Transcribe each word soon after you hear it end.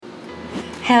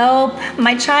Help,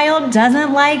 my child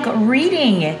doesn't like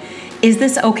reading. Is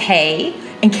this okay?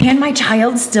 And can my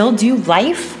child still do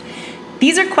life?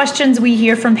 These are questions we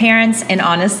hear from parents, and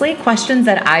honestly, questions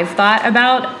that I've thought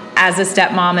about as a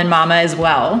stepmom and mama as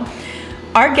well.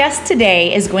 Our guest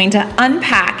today is going to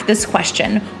unpack this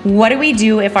question. What do we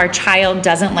do if our child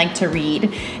doesn't like to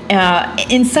read?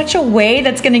 In such a way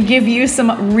that's going to give you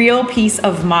some real peace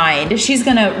of mind. She's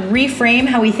going to reframe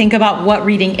how we think about what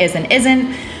reading is and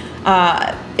isn't,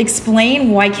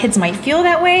 explain why kids might feel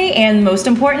that way, and most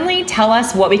importantly, tell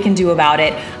us what we can do about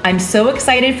it. I'm so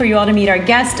excited for you all to meet our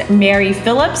guest, Mary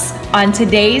Phillips, on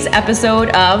today's episode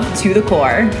of To the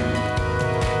Core.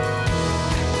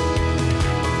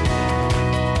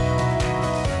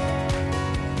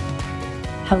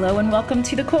 Hello and welcome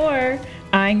to The Core.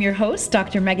 I'm your host,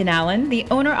 Dr. Megan Allen, the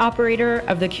owner-operator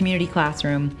of the Community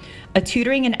Classroom, a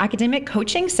tutoring and academic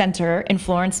coaching center in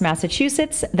Florence,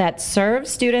 Massachusetts that serves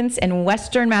students in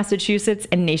Western Massachusetts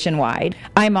and nationwide.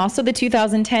 I'm also the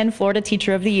 2010 Florida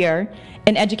Teacher of the Year,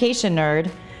 an education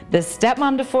nerd, the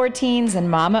stepmom to 4 teens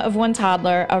and mama of 1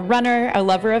 toddler, a runner, a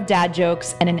lover of dad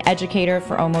jokes, and an educator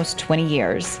for almost 20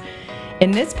 years.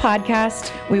 In this podcast,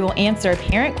 we will answer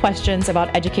parent questions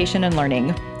about education and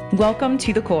learning. Welcome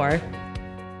to The Core.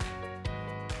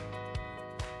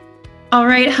 All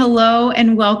right, hello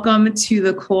and welcome to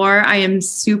The Core. I am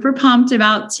super pumped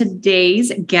about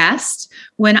today's guest.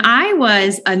 When I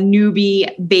was a newbie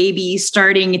baby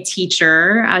starting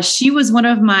teacher, she was one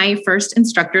of my first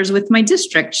instructors with my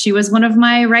district. She was one of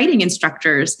my writing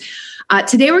instructors.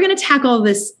 Today, we're going to tackle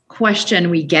this question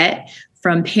we get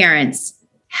from parents.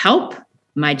 Help,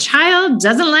 my child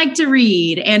doesn't like to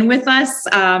read. And with us,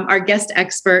 our guest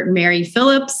expert, Mary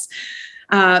Phillips.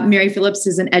 Mary Phillips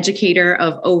is an educator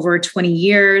of over 20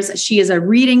 years. She is a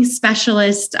reading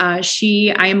specialist. I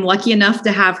am lucky enough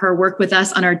to have her work with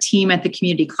us on our team at the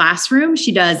Community Classroom.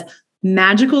 She does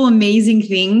magical, amazing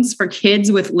things for kids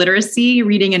with literacy,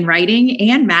 reading and writing,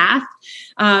 and math.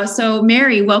 So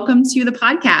Mary, welcome to the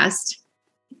podcast.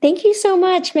 Thank you so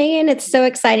much, Megan. It's so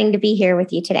exciting to be here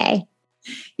with you today.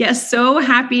 Yes, so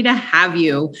happy to have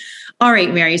you. All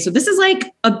right, Mary. So this is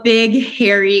like a big,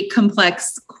 hairy,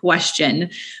 complex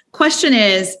question. Question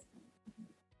is,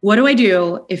 what do I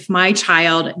do if my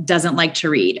child doesn't like to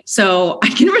read? So I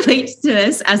can relate to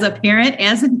this as a parent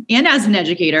and as an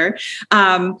educator.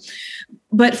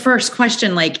 But first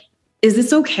question, is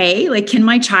this okay? Can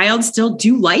my child still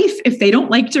do life if they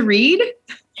don't like to read?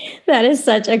 That is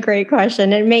such a great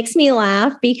question. It makes me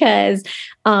laugh because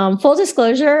full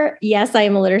disclosure, yes, I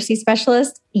am a literacy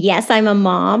specialist. Yes, I'm a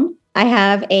mom. I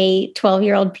have a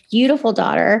 12-year-old beautiful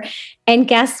daughter. And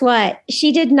guess what?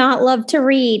 She did not love to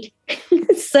read.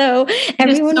 So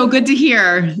everyone, so good to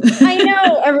hear. I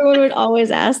know everyone would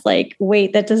always ask,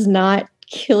 wait, that does not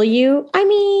kill you? I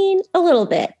mean, a little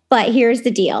bit. But here's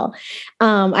the deal.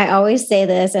 I always say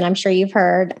this, and I'm sure you've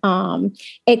heard,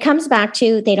 it comes back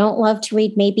to they don't love to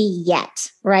read maybe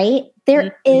yet, right?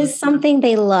 There is something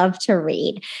they love to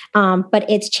read, but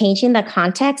it's changing the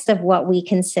context of what we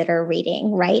consider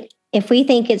reading, right? If we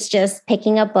think it's just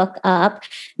picking a book up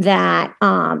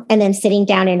and then sitting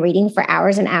down and reading for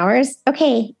hours and hours,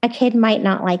 okay, a kid might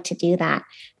not like to do that.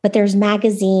 But there's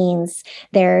magazines,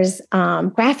 there's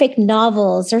graphic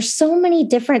novels. There's so many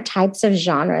different types of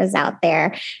genres out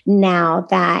there now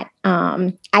that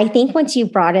I think once you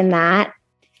broaden that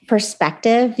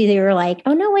perspective, you're like,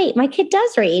 oh, no, wait, my kid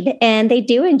does read and they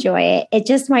do enjoy it. It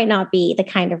just might not be the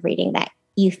kind of reading that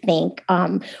you think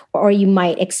or you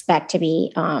might expect to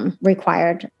be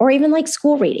required, or even like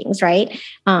school readings, right?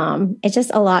 It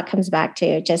just a lot comes back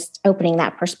to just opening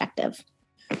that perspective.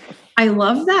 I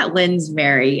love that lens,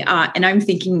 Mary. And I'm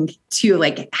thinking too,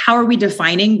 how are we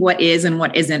defining what is and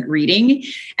what isn't reading?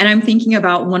 And I'm thinking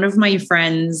about one of my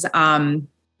friends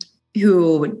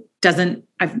who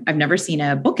I've never seen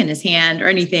a book in his hand or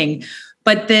anything,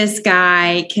 but this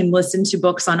guy can listen to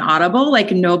books on Audible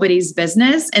like nobody's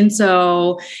business. And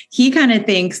so he kind of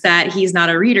thinks that he's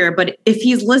not a reader, but if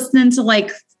he's listening to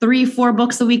 3-4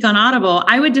 books a week on Audible,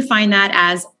 I would define that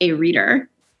as a reader.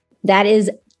 That is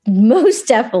most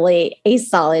definitely a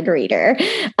solid reader.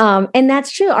 And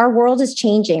that's true. Our world is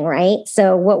changing, right?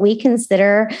 So what we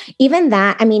consider even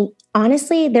that,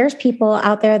 honestly, there's people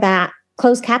out there that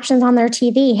closed captions on their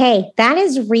TV. Hey, that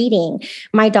is reading.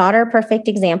 My daughter, perfect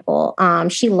example.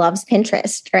 She loves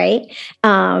Pinterest,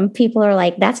 right? People are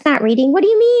like, that's not reading. What do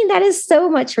you mean? That is so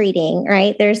much reading,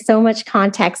 right? There's so much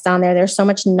context on there. There's so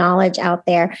much knowledge out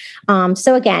there.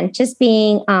 So again, just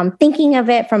being thinking of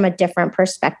it from a different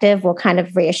perspective will kind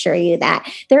of reassure you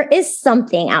that there is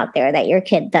something out there that your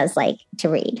kid does like to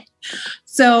read.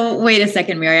 So wait a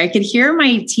second, Mary. I could hear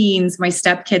my teens, my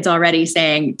stepkids already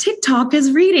saying TikTok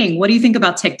is reading. What do you think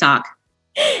about TikTok?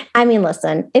 I mean,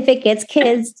 listen, if it gets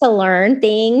kids to learn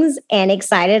things and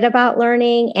excited about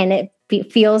learning and it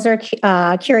fuels their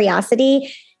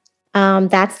curiosity,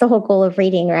 that's the whole goal of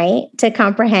reading, right? To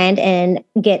comprehend and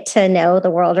get to know the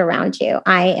world around you.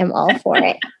 I am all for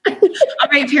it. All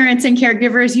right, parents and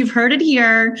caregivers, you've heard it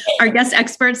here. Our guest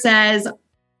expert says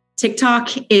TikTok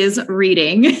is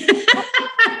reading.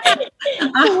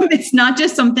 It's not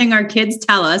just something our kids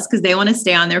tell us because they want to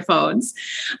stay on their phones.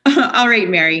 All right,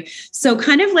 Mary. So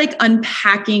kind of like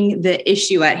unpacking the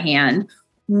issue at hand,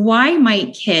 why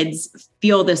might kids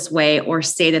feel this way or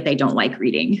say that they don't like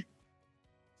reading?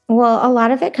 Well, a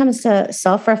lot of it comes to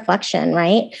self-reflection,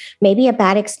 right? Maybe a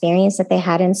bad experience that they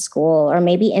had in school, or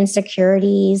maybe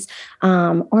insecurities,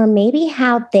 or maybe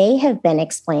how they have been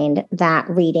explained that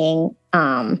reading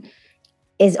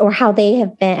is, or how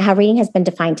reading has been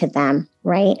defined to them,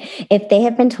 right? If they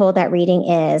have been told that reading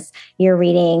is you're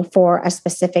reading for a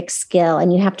specific skill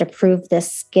and you have to prove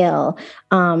this skill,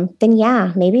 then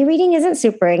yeah, maybe reading isn't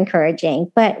super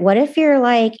encouraging. But what if you're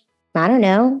like, I don't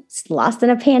know, lost in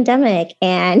a pandemic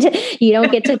and you don't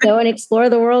get to go and explore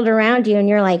the world around you. And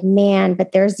you're like, man,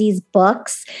 but there's these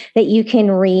books that you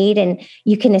can read and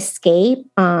you can escape.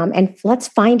 And let's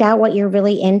find out what you're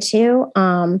really into.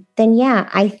 Then yeah,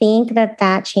 I think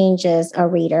that changes a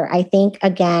reader. I think,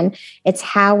 again, it's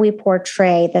how we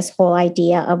portray this whole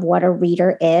idea of what a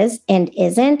reader is and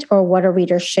isn't, or what a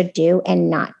reader should do and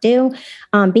not do.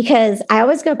 Because I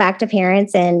always go back to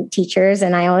parents and teachers,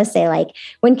 and I always say, like,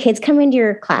 when kids come into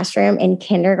your classroom in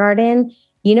kindergarten,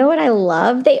 you know what I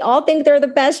love? They all think they're the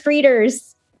best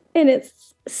readers. And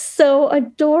it's so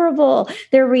adorable.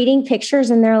 They're reading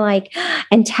pictures and they're like,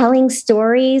 and telling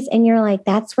stories. And you're like,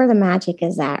 that's where the magic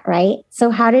is at, right? So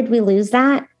how did we lose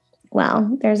that?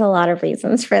 Well, there's a lot of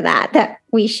reasons for that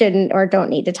we shouldn't or don't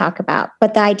need to talk about.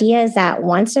 But the idea is that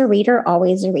once a reader,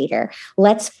 always a reader.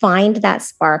 Let's find that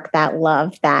spark, that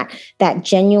love, that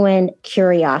genuine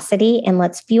curiosity, and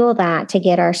let's fuel that to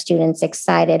get our students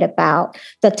excited about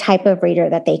the type of reader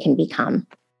that they can become.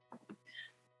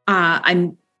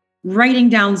 I'm writing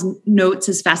down notes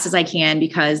as fast as I can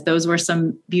because those were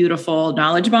some beautiful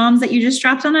knowledge bombs that you just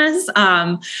dropped on us.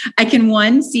 I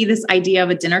can see this idea of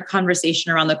a dinner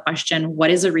conversation around the question, what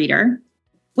is a reader?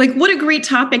 Like, what a great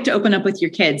topic to open up with your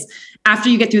kids. After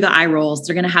you get through the eye rolls,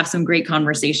 they're going to have some great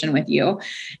conversation with you.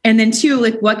 And then 2,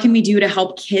 like, what can we do to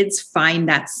help kids find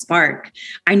that spark?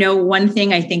 I know one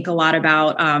thing I think a lot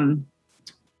about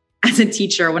as a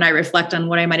teacher, when I reflect on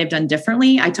what I might have done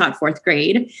differently, I taught 4th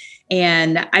grade.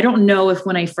 And I don't know if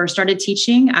when I first started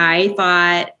teaching, I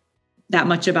thought that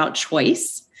much about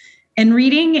choice in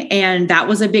reading. And that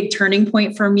was a big turning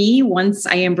point for me. Once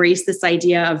I embraced this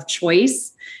idea of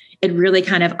choice, it really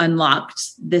kind of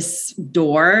unlocked this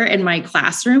door in my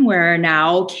classroom where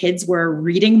now kids were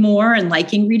reading more and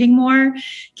liking reading more.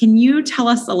 Can you tell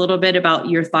us a little bit about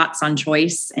your thoughts on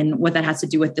choice and what that has to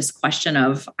do with this question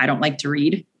of, I don't like to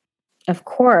read? Of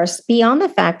course, beyond the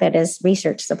fact that it's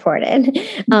research supported,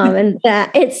 and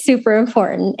that it's super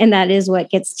important, and that is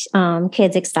what gets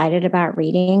kids excited about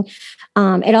reading.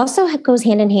 It also goes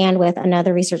hand in hand with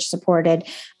another research supported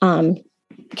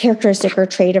characteristic or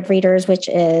trait of readers, which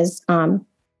is,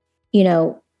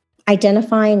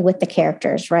 identifying with the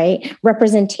characters, right?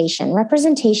 Representation.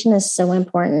 Representation is so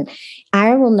important.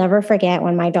 I will never forget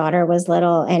when my daughter was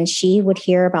little and she would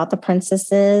hear about the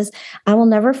princesses. I will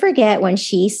never forget when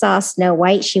she saw Snow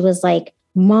White. She was like,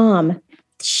 Mom,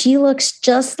 she looks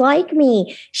just like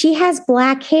me. She has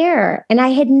black hair. And I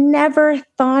had never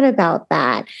thought about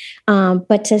that.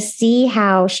 But to see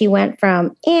how she went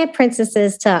from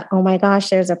princesses to, oh my gosh,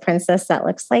 there's a princess that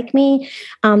looks like me.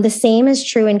 The same is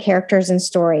true in characters and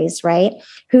stories, right?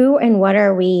 Who and what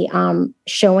are we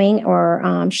showing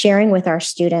or sharing with our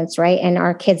students, right? And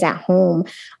our kids at home.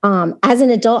 As an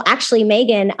adult, actually,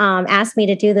 Megan asked me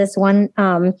to do this one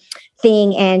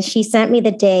thing, and she sent me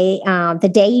The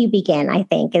Day You Begin, I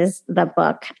think is the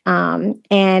book.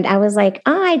 And I was like,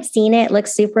 I'd seen it,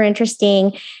 looks super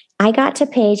interesting. I got to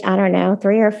page, I don't know,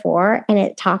 3 or 4, and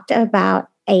it talked about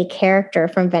a character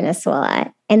from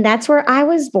Venezuela. And that's where I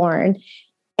was born.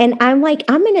 And I'm like,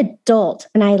 I'm an adult.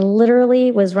 And I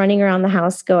literally was running around the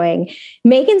house going,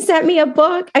 Megan sent me a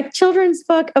book, a children's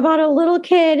book about a little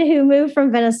kid who moved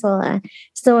from Venezuela.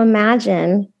 So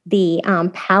imagine the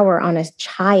power on a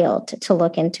child to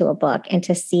look into a book and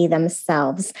to see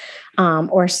themselves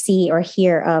or see or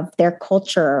hear of their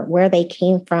culture, where they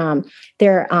came from,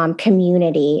 their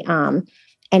community.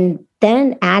 and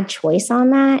then add choice on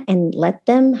that and let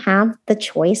them have the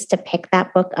choice to pick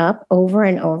that book up over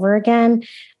and over again.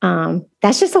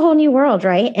 That's just a whole new world,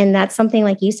 right? And that's something,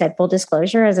 like you said, full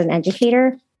disclosure, as an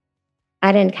educator,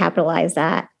 I didn't capitalize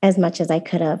that as much as I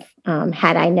could have,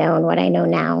 had I known what I know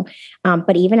now.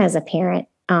 But even as a parent,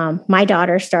 my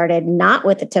daughter started not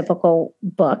with the typical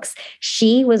books.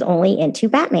 She was only into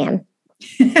Batman.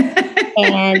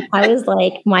 And I was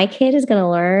like, my kid is going to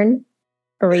learn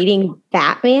reading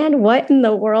Batman. What in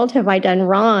the world have I done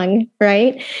wrong?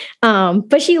 Right.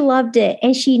 But she loved it.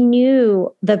 And she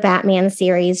knew the Batman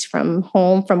series from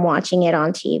home, from watching it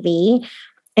on TV.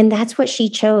 And that's what she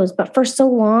chose. But for so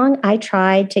long, I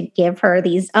tried to give her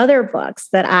these other books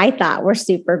that I thought were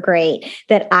super great,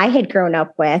 that I had grown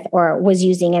up with or was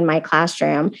using in my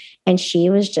classroom. And she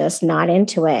was just not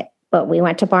into it. But we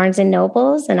went to Barnes and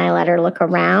Nobles and I let her look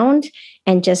around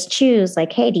and just choose,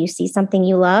 like, hey, do you see something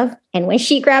you love? And when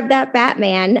she grabbed that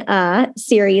Batman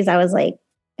series, I was like,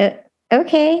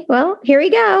 okay, well, here we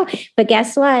go. But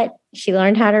guess what? She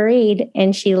learned how to read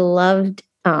and she loved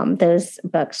those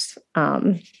books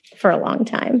for a long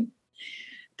time.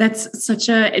 That's such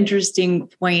an interesting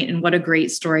point, and what a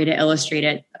great story to illustrate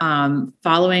it.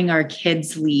 Following our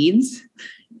kids' leads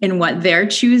in what they're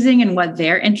choosing and what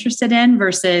they're interested in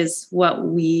versus what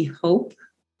we hope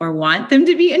or want them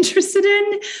to be interested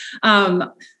in.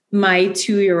 My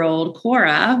 2-year-old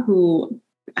Cora, who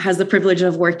has the privilege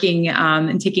of working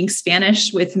and taking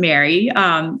Spanish with Mary,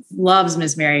 loves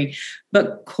Miss Mary.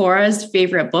 But Cora's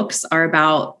favorite books are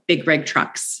about big rig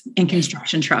trucks and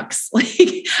construction trucks.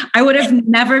 Like, I would have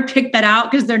never picked that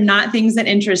out because they're not things that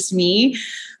interest me.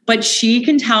 But she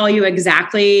can tell you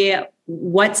exactly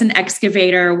what's an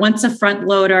excavator, what's a front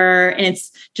loader, and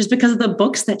it's just because of the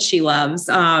books that she loves.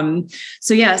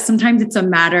 So yeah, sometimes it's a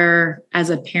matter as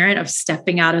a parent of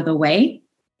stepping out of the way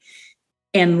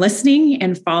and listening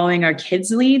and following our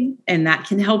kids' lead, and that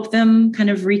can help them kind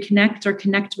of reconnect or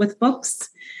connect with books.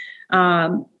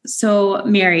 So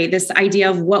Mary, this idea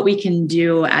of what we can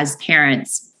do as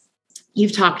parents,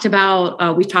 we've talked a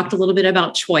little bit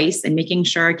about choice and making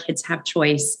sure our kids have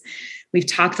choice. We've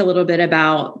talked a little bit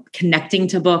about connecting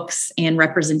to books and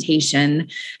representation,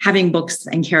 having books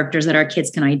and characters that our kids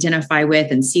can identify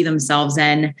with and see themselves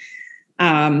in.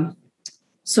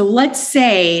 So let's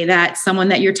say that someone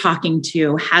that you're talking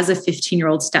to has a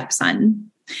 15-year-old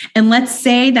stepson. And let's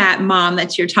say that stepmom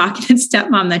that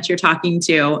you're talking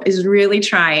to is really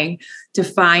trying to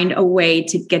find a way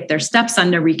to get their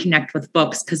stepson to reconnect with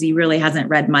books because he really hasn't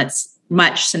read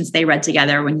much since they read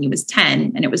together when he was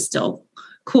 10 and it was still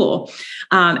cool.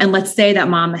 And let's say that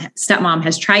stepmom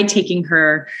has tried taking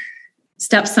her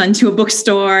stepson to a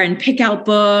bookstore and pick out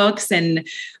books and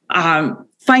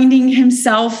finding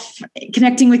himself,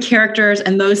 connecting with characters,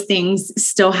 and those things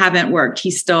still haven't worked. He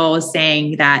still is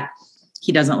saying that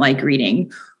he doesn't like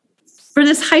reading. For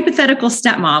this hypothetical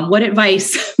stepmom, what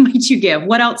advice might you give?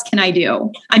 What else can I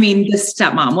do? I mean, this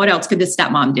stepmom, what else could this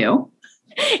stepmom do?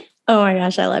 Oh my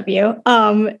gosh, I love you.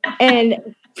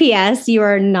 And P.S., you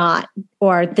are not,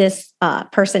 or this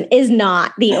person is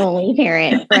not the only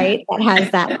parent, right, that has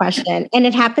that question. And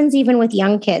it happens even with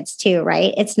young kids too,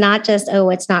 right? It's not just, oh,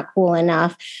 it's not cool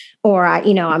enough, or,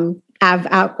 I've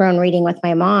outgrown reading with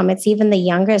my mom. It's even the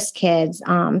youngest kids.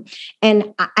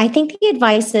 And I think the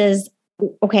advice is,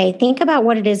 okay, think about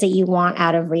what it is that you want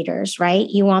out of readers, right?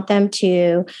 You want them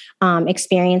to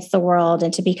experience the world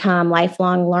and to become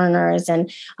lifelong learners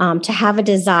and to have a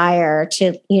desire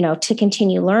to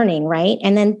continue learning, right?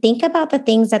 And then think about the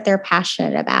things that they're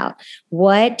passionate about.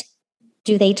 What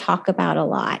do they talk about a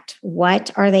lot? What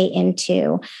are they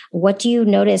into? What do you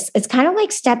notice? It's kind of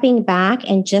like stepping back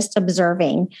and just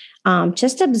observing.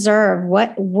 Just observe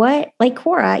what, like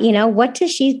Cora, what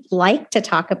does she like to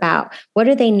talk about? What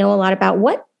do they know a lot about?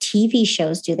 What TV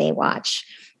shows do they watch?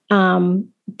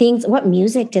 What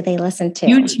music do they listen to?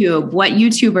 YouTube. What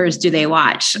YouTubers do they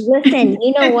watch? Listen,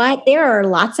 you know what? There are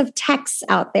lots of texts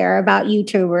out there about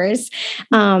YouTubers.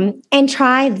 And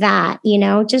try that,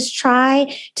 just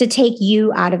try to take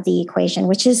you out of the equation,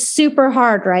 which is super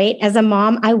hard, right? As a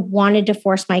mom, I wanted to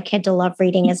force my kid to love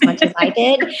reading as much as I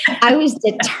did. I was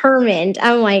determined.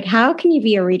 I'm like, how can you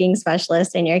be a reading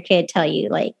specialist and your kid tell you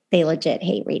like they legit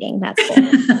hate reading? That's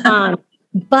cool.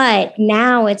 But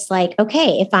now it's like,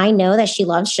 okay, if I know that she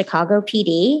loves Chicago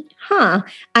PD,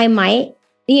 I might,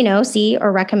 see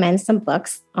or recommend some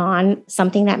books on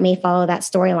something that may follow that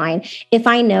storyline. If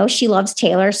I know she loves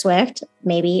Taylor Swift,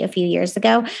 maybe a few years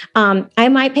ago, I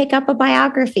might pick up a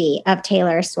biography of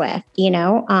Taylor Swift.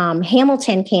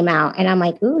 Hamilton came out and I'm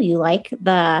like, ooh, you like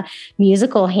the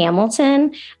musical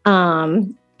Hamilton?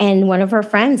 And one of her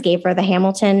friends gave her the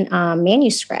Hamilton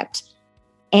manuscript.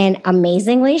 And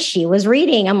amazingly, she was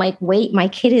reading. I'm like, wait, my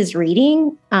kid is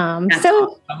reading.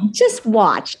 So awesome. Just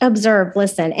watch, observe,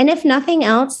 listen. And if nothing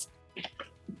else,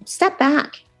 step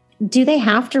back. Do they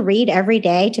have to read every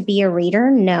day to be a reader?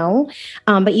 No.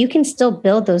 But you can still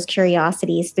build those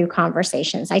curiosities through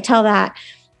conversations. I tell that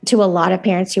to a lot of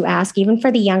parents who ask, even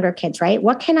for the younger kids, right?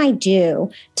 What can I do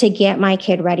to get my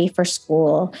kid ready for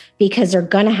school? Because they're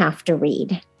going to have to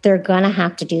read. They're going to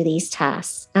have to do these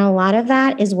tests. And a lot of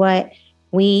that is what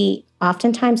we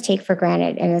oftentimes take for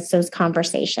granted. And it's those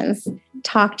conversations.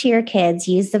 Talk to your kids,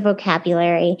 use the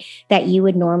vocabulary that you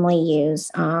would normally use,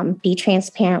 be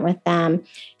transparent with them,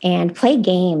 and play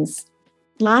games.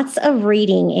 Lots of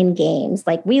reading in games.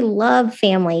 Like, we love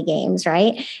family games,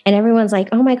 right? And everyone's like,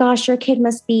 oh my gosh, your kid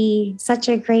must be such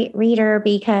a great reader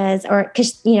because her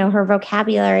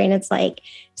vocabulary. And it's like,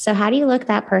 so how do you look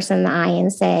that person in the eye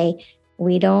and say,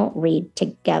 we don't read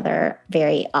together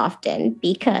very often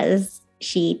because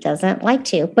she doesn't like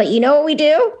to? But you know what we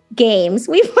do? Games.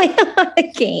 We play a lot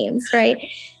of games, right?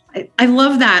 I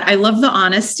love that. I love the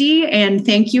honesty, and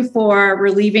thank you for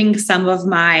relieving some of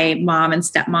my mom and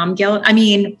stepmom guilt. I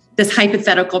mean, this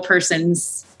hypothetical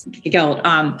person's guilt.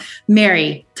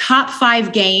 Mary, top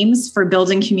 5 games for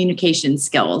building communication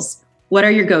skills. What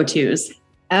are your go-tos?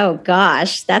 Oh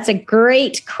gosh, that's a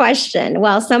great question.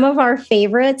 Well, some of our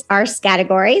favorites are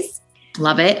Scattergories.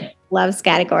 Love it. Love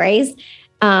Scattergories.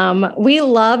 We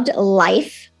loved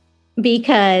Life,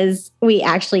 because we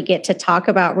actually get to talk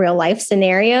about real life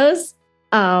scenarios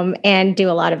and do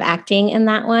a lot of acting in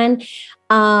that one.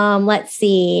 Let's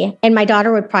see. And my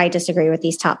daughter would probably disagree with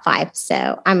these top 5.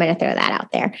 So I'm going to throw that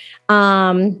out there.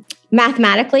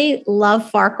 Mathematically, love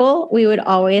Farkle. We would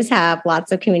always have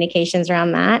lots of communications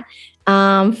around that.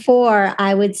 4,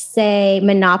 I would say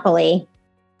Monopoly.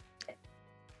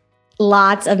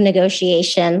 Lots of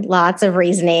negotiation, lots of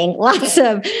reasoning, lots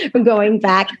of going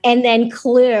back. And then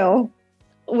Clue.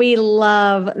 We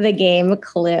love the game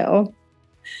Clue.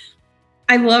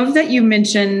 I love that you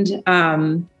mentioned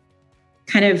kind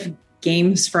of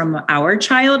games from our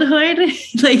childhood.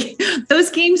 Like, those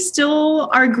games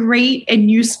still are great and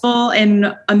useful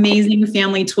and amazing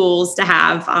family tools to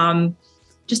have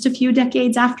just a few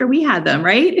decades after we had them,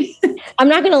 right? I'm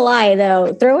not going to lie,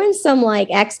 though. Throw in some like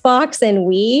Xbox and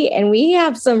we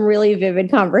have some really vivid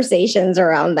conversations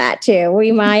around that too.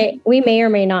 We may or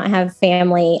may not have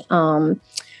family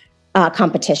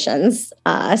competitions.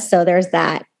 So there's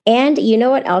that. And you know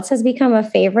what else has become a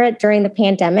favorite during the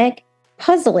pandemic?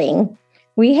 Puzzling.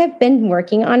 We have been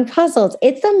working on puzzles.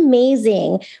 It's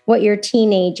amazing what your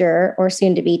teenager or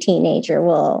soon-to-be teenager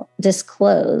will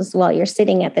disclose while you're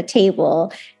sitting at the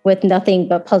table with nothing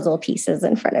but puzzle pieces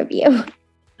in front of you.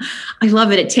 I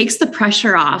love it. It takes the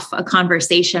pressure off a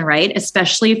conversation, right?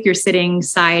 Especially if you're sitting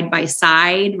side by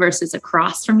side versus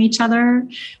across from each other,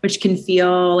 which can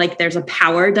feel like there's a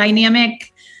power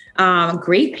dynamic.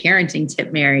 Great parenting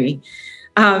tip, Mary.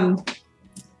 I'm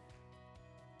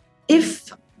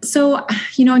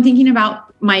thinking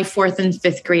about my 4th and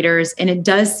 5th graders, and it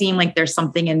does seem like there's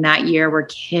something in that year where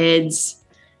kids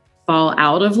fall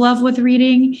out of love with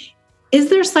reading. Is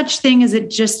there such thing as it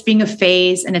just being a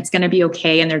phase and it's going to be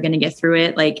okay and they're going to get through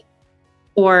it?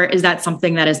 Or is that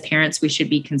something that as parents we should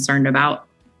be concerned about?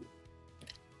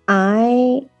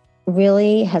 I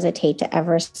really hesitate to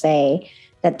ever say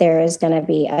that there is going to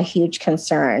be a huge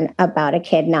concern about a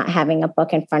kid not having a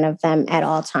book in front of them at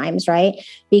all times, right?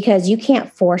 Because you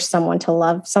can't force someone to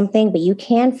love something, but you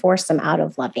can force them out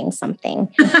of loving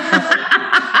something.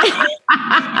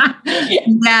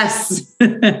 Yes.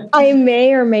 I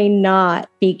may or may not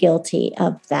be guilty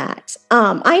of that.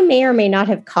 I may or may not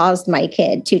have caused my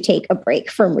kid to take a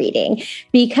break from reading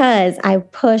because I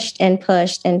pushed and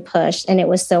pushed and pushed. And it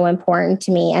was so important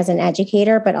to me as an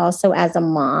educator, but also as a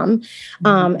mom.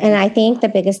 And I think the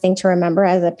biggest thing to remember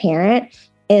as a parent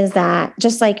is that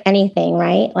just like anything,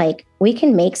 right? Like, we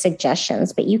can make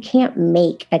suggestions, but you can't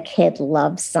make a kid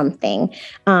love something.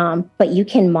 But you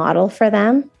can model for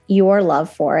them your love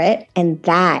for it. And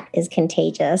that is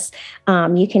contagious.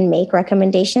 You can make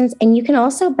recommendations, and you can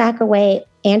also back away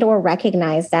and or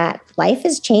recognize that life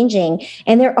is changing.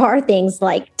 And there are things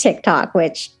like TikTok,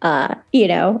 which, I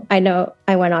know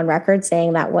I went on record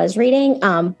saying that was reading.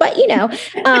 But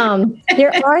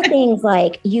there are things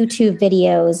like YouTube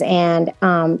videos and,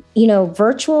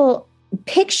 virtual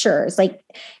pictures, like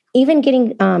even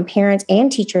getting parents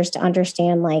and teachers to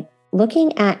understand, like,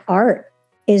 looking at art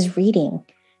is reading.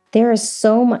 There is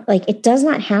so much, like, it does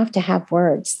not have to have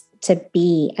words to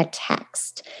be a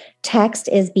text. Text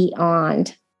is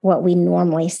beyond what we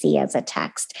normally see as a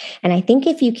text. And I think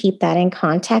if you keep that in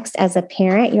context as a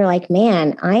parent, you're like,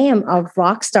 man, I am a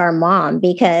rock star mom,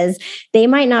 because they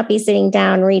might not be sitting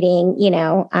down reading,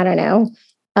 I don't know,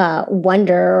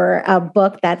 Wonder or a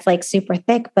book that's like super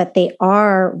thick, but they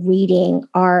are reading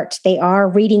art. They are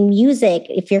reading music.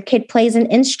 If your kid plays an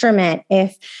instrument,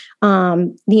 if,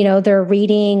 they're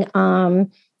reading,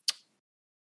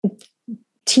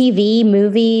 TV,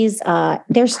 movies,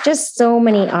 there's just so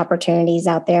many opportunities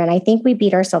out there. And I think we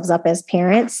beat ourselves up as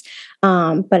parents.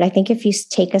 But I think if you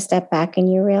take a step back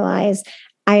and you realize,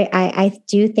 I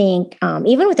do think,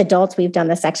 even with adults, we've done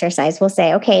this exercise. We'll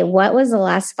say, okay, what was the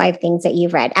last 5 things that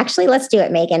you've read? Actually, let's do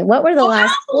it, Megan. What were the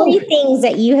last 3 things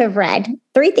that you have read?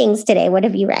 3 things today. What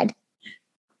have you read?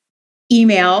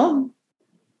 Email,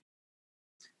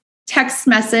 text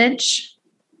message,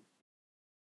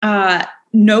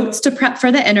 notes to prep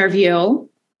for the interview.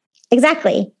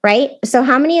 Exactly. Right. So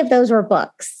how many of those were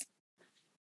books?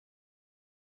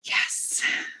 Yes.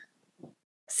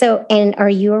 So, and are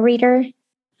you a reader?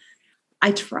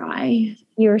 I try.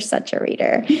 You're such a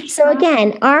reader. So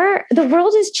again, the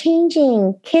world is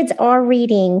changing. Kids are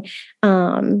reading,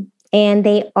 and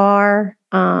they are,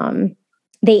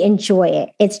 they enjoy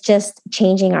it. It's just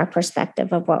changing our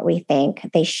perspective of what we think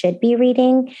they should be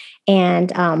reading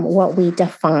and what we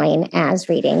define as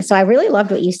reading. So I really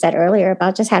loved what you said earlier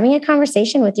about just having a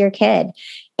conversation with your kid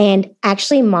and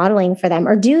actually modeling for them,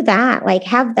 or do that, like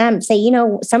have them say,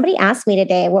 somebody asked me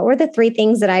today, what were the 3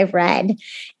 things that I've read?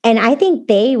 And I think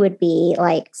they would be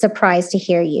like surprised to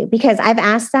hear you, because I've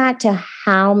asked that to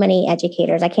how many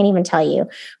educators, I can't even tell you,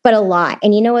 but a lot.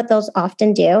 And you know what they'll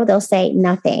often do? They'll say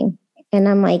nothing. And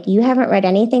I'm like, you haven't read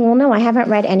anything? Well, no, I haven't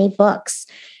read any books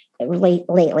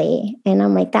lately. And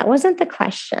I'm like, that wasn't the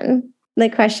question. The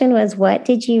question was, what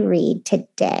did you read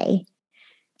today?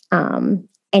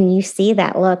 And you see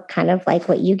that look kind of like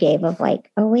what you gave of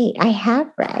like, oh, wait, I have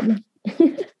read.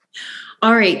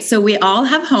 All right. So we all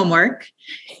have homework,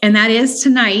 and that is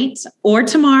tonight or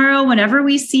tomorrow, whenever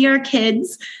we see our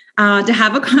kids, to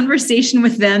have a conversation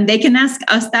with them. They can ask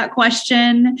us that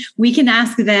question. We can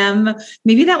ask them.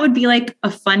 Maybe that would be like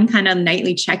a fun kind of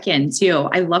nightly check-in too.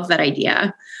 I love that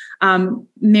idea.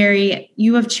 Mary,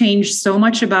 you have changed so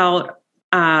much about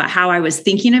how I was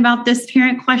thinking about this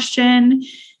parent question,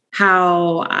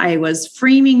 how I was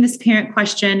framing this parent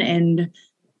question, and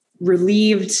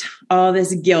relieved all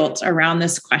this guilt around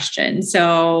this question.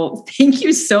 So thank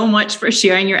you so much for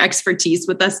sharing your expertise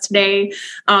with us today.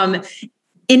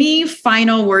 Any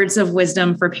final words of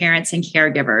wisdom for parents and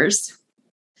caregivers?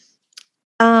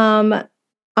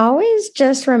 Always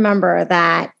just remember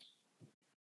that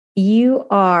you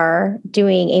are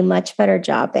doing a much better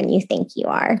job than you think you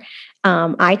are.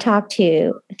 I talk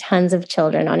to tons of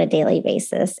children on a daily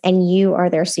basis, and you are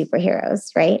their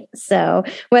superheroes, right? So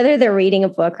whether they're reading a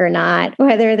book or not,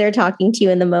 whether they're talking to you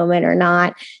in the moment or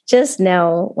not, just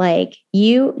know, like,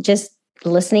 you just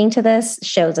listening to this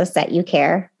shows us that you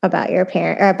care about your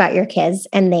parent or about your kids,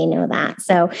 and they know that.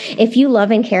 So if you love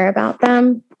and care about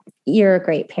them, you're a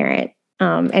great parent.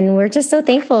 And we're just so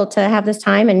thankful to have this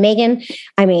time. And Megan,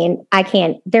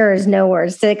 there is no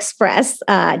words to express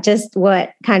just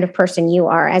what kind of person you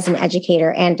are as an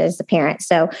educator and as a parent.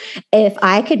 So if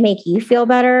I could make you feel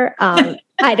better,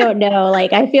 I don't know,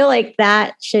 like, I feel like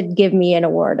that should give me an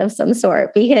award of some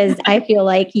sort, because I feel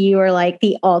like you are like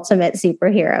the ultimate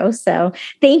superhero. So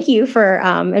thank you for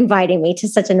inviting me to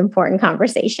such an important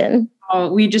conversation. Oh,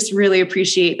 we just really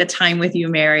appreciate the time with you,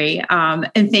 Mary.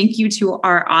 And thank you to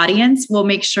our audience. We'll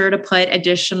make sure to put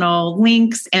additional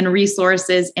links and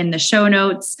resources in the show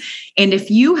notes. And if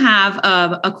you have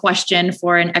a question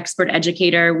for an expert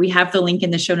educator, we have the link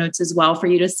in the show notes as well for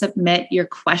you to submit your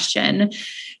question.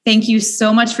 Thank you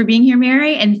so much for being here,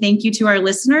 Mary. And thank you to our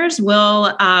listeners.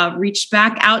 We'll reach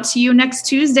back out to you next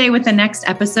Tuesday with the next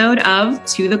episode of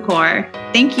To the Core.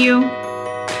 Thank you.